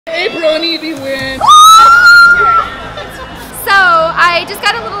April and Evie win. So I just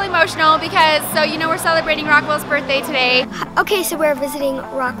got a little emotional because, so you know, we're celebrating Rockwell's birthday today. Okay, so we're visiting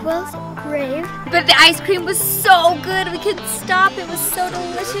Rockwell's grave. But the ice cream was so good, we couldn't stop. It was so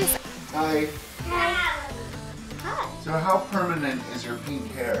delicious. Hi. Hi. So how permanent is your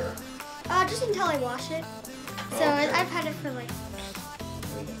pink hair? Just until I wash it. So Okay. I've had it for like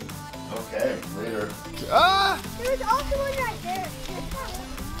 3 days. Okay, later. Ah! There's also one right there.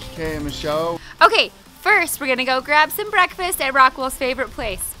 Okay, Michelle. Okay, first we're gonna go grab some breakfast at Rockwell's favorite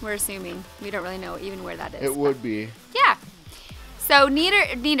place. We're assuming. We don't really know even where that is. It would be. Yeah. So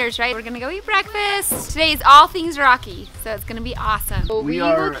Neaters, right? We're gonna go eat breakfast. Today is all things Rocky, so it's gonna be awesome. We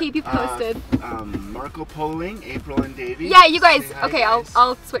will keep you posted. Marco Poloing, April and Davey. Yeah, you guys. Say hi, Okay, guys.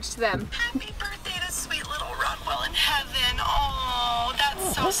 I'll switch to them. Happy birthday to sweet little Rockwell in heaven. Oh,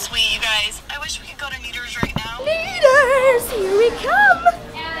 that's so sweet, you guys. I wish we could go to Neaters right now. Neaters, here we come.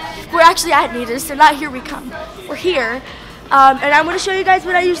 We're actually at Neaters, so not here we come. We're here, and I'm going to show you guys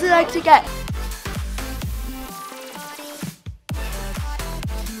what I usually like to get.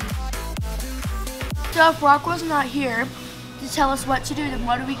 So if Rockwell's not here to tell us what to do, then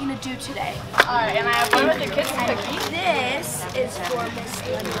what are we going to do today? Alright, and I have one with the kids' cookie. This is for Miss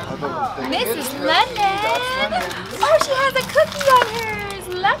London. Mrs. London! Oh, she has a cookie on hers!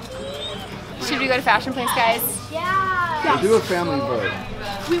 Lucky! Should we go to Fashion Place, guys? Yeah. We'll do a family vote.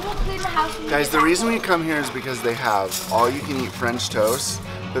 We will clean the house. Guys, the reason we come here is because they have all-you-can-eat French toast.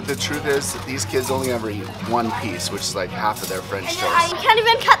 But the truth is, these kids only ever eat one piece, which is like half of their French I toast. can't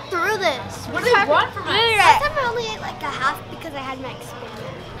even cut through this. What do they want from us? Last time I only ate like a half because I had my experiment.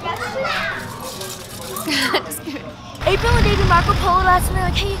 Just kidding. April and Dave and Marco Polo last minute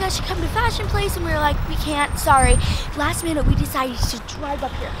like, hey, you guys should come to Fashion Place, and we were like, we can't, sorry. Last minute we decided to drive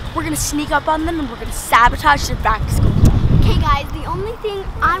up here. We're gonna sneak up on them and we're gonna sabotage their back to school. Okay guys, the only thing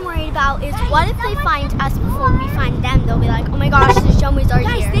I'm worried about is what if they find us before we find them? They'll be like, oh my gosh, the Shumways are here.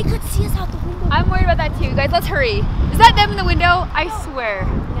 Guys, they could see us out the window. I'm worried about that too. Guys, let's hurry. Is that them in the window? I swear.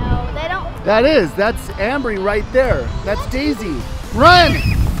 No, they don't. That's Ambry right there. That's Daisy. Run!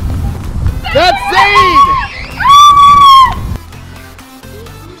 That's Zaid!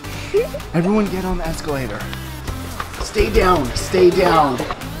 Everyone get on the escalator. Stay down, stay down.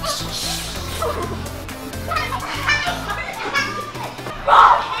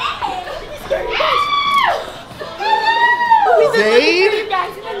 Zaid?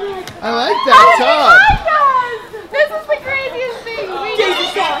 I like that top. This is the craziest thing.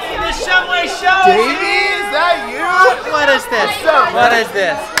 The Shumway show! Davey, is that you? What is this? What's up, What man? is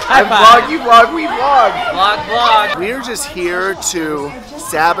this? I vlog, you vlog, we vlog. Vlog. We are just here to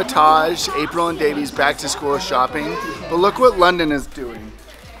sabotage April and Davey's back to school shopping. But look what London is doing.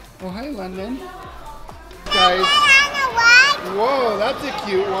 Oh, hi, London. Guys. Whoa, that's a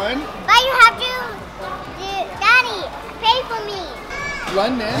cute one. But you have to, Daddy, pay for me.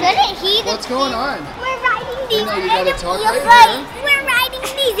 London, Shouldn't he? what's going on? We're riding these know you gotta talk right animals. We're riding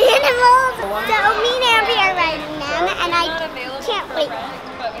these animals. So me and Abby are riding them, and I can't wait.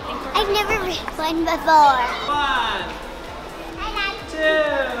 I've never ridden one before. 1, 2.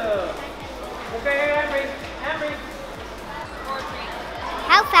 Okay, Ambry.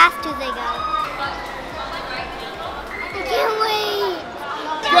 How fast do they go? I can't wait.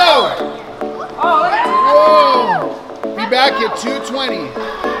 Go! Oh, look at Whoa! Be back at 2:20. Go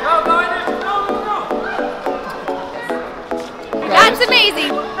in there. Go. That's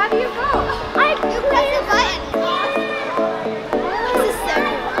amazing. How do you go? I press the button. This is so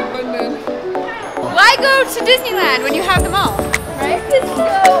cool. London. Why go to Disneyland when you have them all? Right? This is so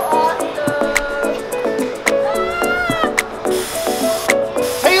awesome.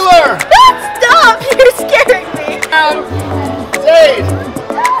 Taylor! Stop! You're scaring me. Zaid!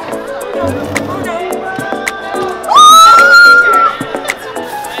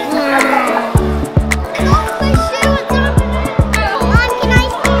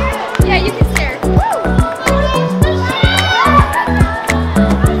 Yeah, you can stare.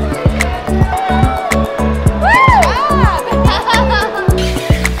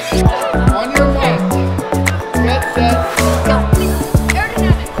 On your mark. Get set.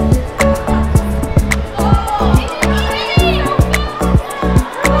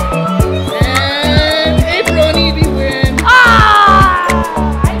 And April and Evie win.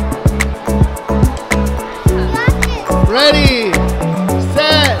 Ready,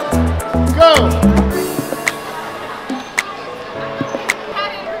 set, go.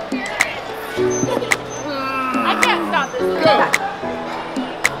 I can't stop this. Go.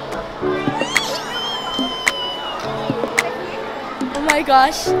 Oh my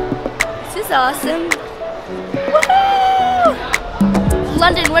gosh, this is awesome. Woohoo!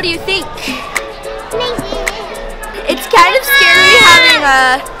 London, what do you think? It's kind of scary having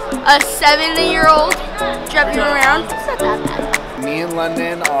a 7-year-old driving around. It's not that bad. Me and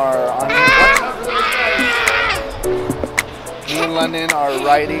London are on Me and London are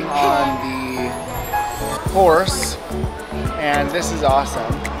riding on the horse, and this is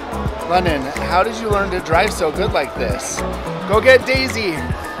awesome. London, how did you learn to drive so good like this? Go get Daisy.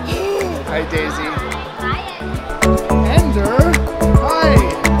 Hi, Daisy. Ender. Hi.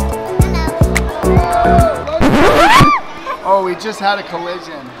 Oh, we just had a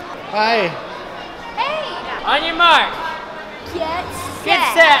collision. Hi. Hey! On your mark. Get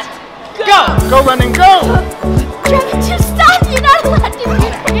Get set. Go. Go, London, go! Kevin, just stop! You're not allowed to do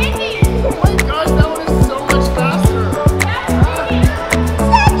that. Oh my gosh, that one is so much faster.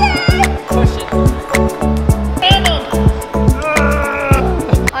 Push it.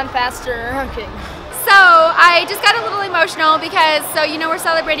 I'm faster. Okay. So I just got a little emotional because, we're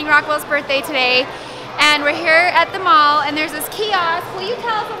celebrating Rockwell's birthday today, and we're here at the mall, and there's this kiosk. Will you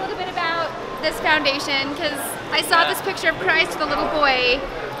tell us a little bit about this foundation? Because I saw this picture of Christ with a little boy,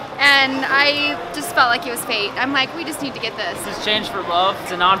 and I just felt like it was fate. I'm like, we just need to get this. This is Change for Love.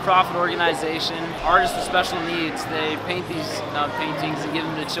 It's a non-profit organization. Artists with special needs, they paint these paintings and give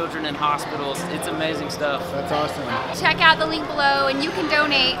them to children in hospitals. It's amazing stuff. That's awesome. Check out the link below, and you can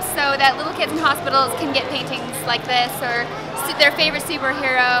donate so that little kids in hospitals can get paintings like this, or their favorite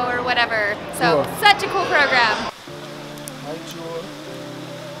superhero, or whatever. So, Cool. Such a cool program. Hi, Jewel.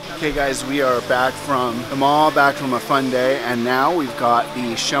 Okay guys, we are back from the mall, back from a fun day, and now we've got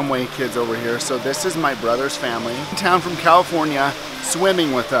the Shumway kids over here. So this is my brother's family in town from California,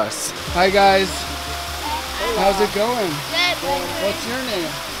 swimming with us. Hi guys. How's it going? Good. What's your name?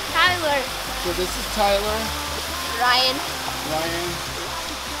 Tyler. So this is Tyler. Ryan. Ryan.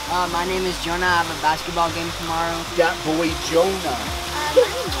 My name is Jonah. I have a basketball game tomorrow. That boy Jonah.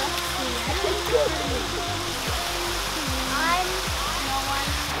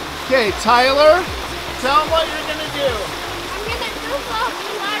 Okay, Tyler, tell them what you're gonna do. I'm gonna do vlog.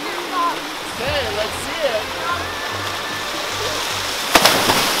 Okay, let's see it.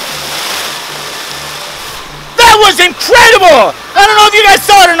 That was incredible! I don't know if you guys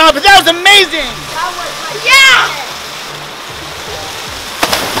saw it or not, but that was amazing! Yeah!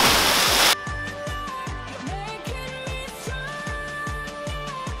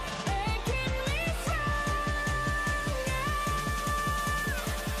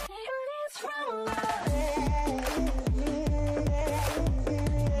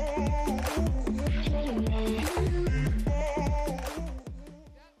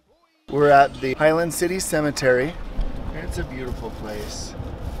 We're at the Highland City Cemetery. It's a beautiful place.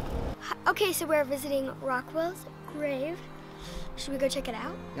 Okay, so we're visiting Rockwell's grave. Should we go check it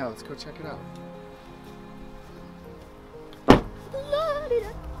out? Yeah, let's go check it out.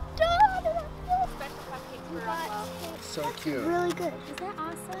 So cute. Really good. Is that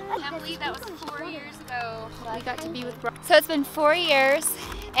awesome? I can't believe that was 4 years ago. We got to be with Brock. So it's been 4 years,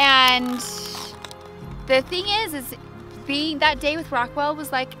 and the thing is being that day with Rockwell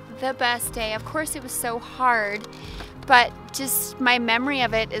was like the best day. Of course it was so hard, but just my memory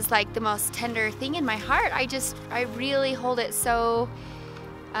of it is like the most tender thing in my heart. I really hold it so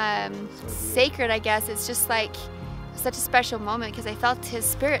sacred, I guess. It's just like such a special moment because I felt his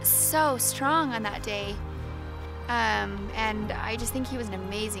spirit so strong on that day. And I just think he was an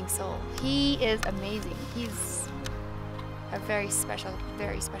amazing soul. He is amazing. He's a very special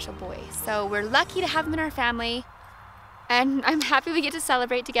boy. So we're lucky to have him in our family, and I'm happy we get to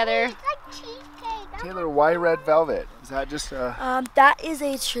celebrate together. Taylor, why red velvet? Is that just a... That is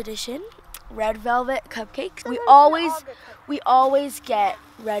a tradition. Red velvet cupcakes. We always get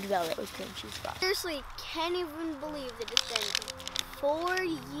red velvet with cream cheese frosting. Seriously, can't even believe that it's been 4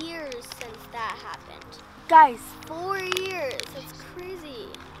 years since that happened. Guys, 4 years, that's crazy.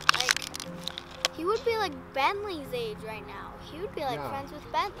 Like, he would be like Bentley's age right now. He would be like friends with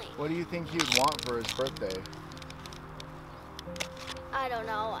Bentley. What do you think he would want for his birthday? I don't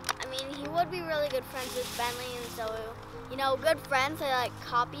know. I mean, he would be really good friends with Bentley, and so, you know, good friends, they like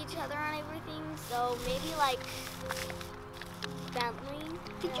copy each other on everything. So maybe like Bentley.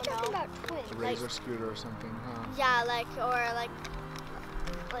 I think you're talking about twins. A razor scooter or something, huh? Yeah, or like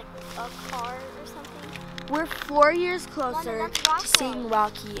a car or something. We're 4 years closer London, to that's seeing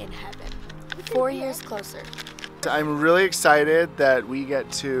Rocky in heaven. 4 years closer. I'm really excited that we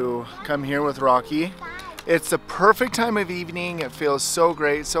get to come here with Rocky. It's the perfect time of evening. It feels so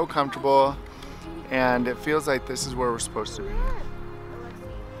great, so comfortable, and it feels like this is where we're supposed to be.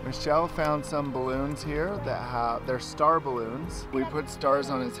 Michelle found some balloons here that they're star balloons. We put stars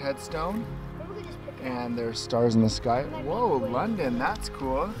on his headstone. And there's stars in the sky. Whoa, London, that's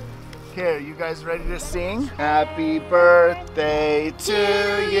cool. Okay, are you guys ready to sing? Happy birthday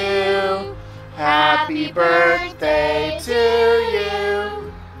to you. Happy birthday to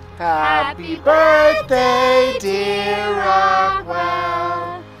you. Happy birthday, dear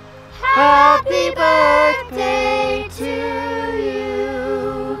Rockwell. Happy birthday to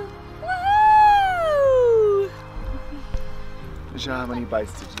you. Woo! Michelle, how many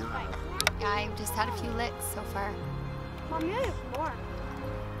bites did you have? I've just had a few licks so far. Mom, you have more.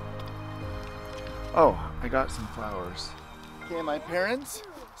 Oh, I got some flowers. Okay, my parents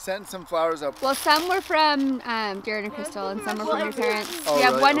sent some flowers up. Well, some were from Jared and Crystal, and some were from your parents. Oh, we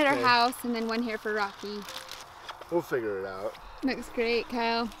have really? one at our Okay. house, and then one here for Rocky. We'll figure it out. Looks great,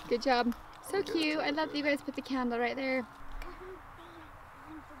 Kyle. Good job. So cute. I love that you guys put the candle right there.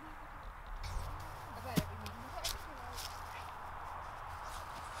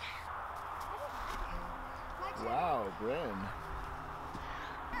 Wow, Bryn.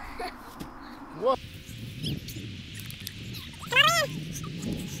 Whoa.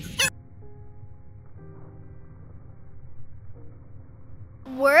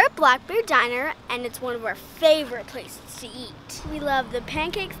 We're at Blackberry Diner, and it's one of our favorite places to eat. We love the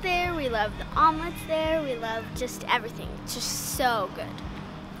pancakes there, we love the omelets there, we love just everything. It's just so good.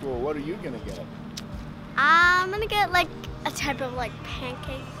 Cool, what are you gonna get? I'm gonna get like a type of like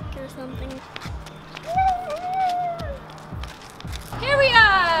pancake or something. Here we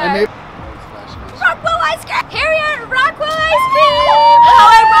are! I made Rockwell ice cream! Here we are at Rockwell ice cream! How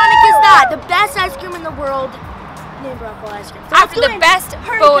ironic is that? The best ice cream in the world named Rockwell ice cream. After the best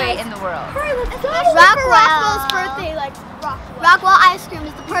boy in the world. Rockwell's birthday, like Rockwell ice cream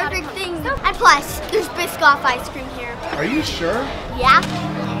is the perfect thing. And plus, there's Biscoff ice cream here. Are you sure? Yeah.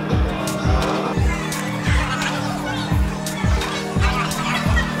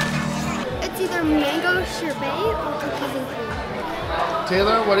 It's either mango sherbet or cookies and cream.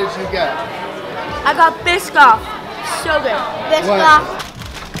 Taylor, what did you get? I got Biscoff. So good. Biscoff.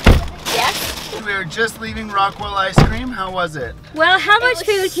 Yes. We were just leaving Rockwell ice cream. How was it? Well, how much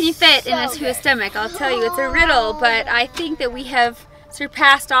food can you fit into a stomach? I'll tell you, it's a riddle, but I think that we have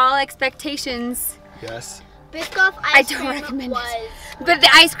surpassed all expectations. Yes. Biscoff I ice don't cream recommend was it. But the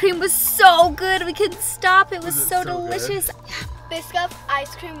ice cream was so good, we couldn't stop. It was it so so good? delicious. Biscoff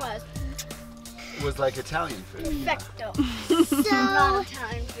ice cream was It was like Italian food. perfecto. So Not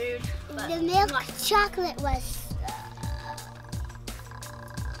Italian food, but the milk chocolate was.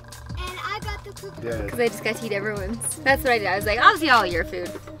 And I got the cookie. Yeah. Because I just got to eat everyone's. That's what I did. I was like, I'll see all your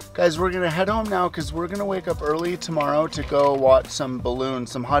food. Guys, we're gonna head home now because we're gonna wake up early tomorrow to go watch some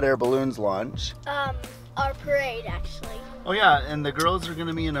hot air balloons launch. our parade actually. Oh yeah, and the girls are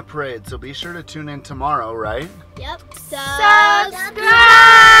gonna be in a parade, so be sure to tune in tomorrow, right? Yep. Subscribe!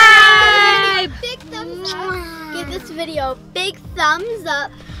 Big thumbs up. Give this video a big thumbs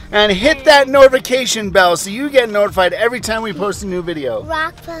up. And hit that notification bell so you get notified every time we post a new video.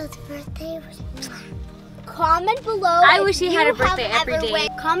 Rockwell's birthday was. Comment below. I if wish he you had a have birthday every ever day.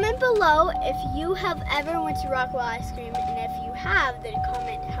 Comment below if you have ever went to Rockwell ice cream, and if you have, then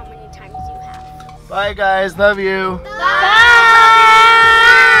comment how many times you have. Bye guys, love you. Bye.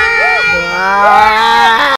 Bye.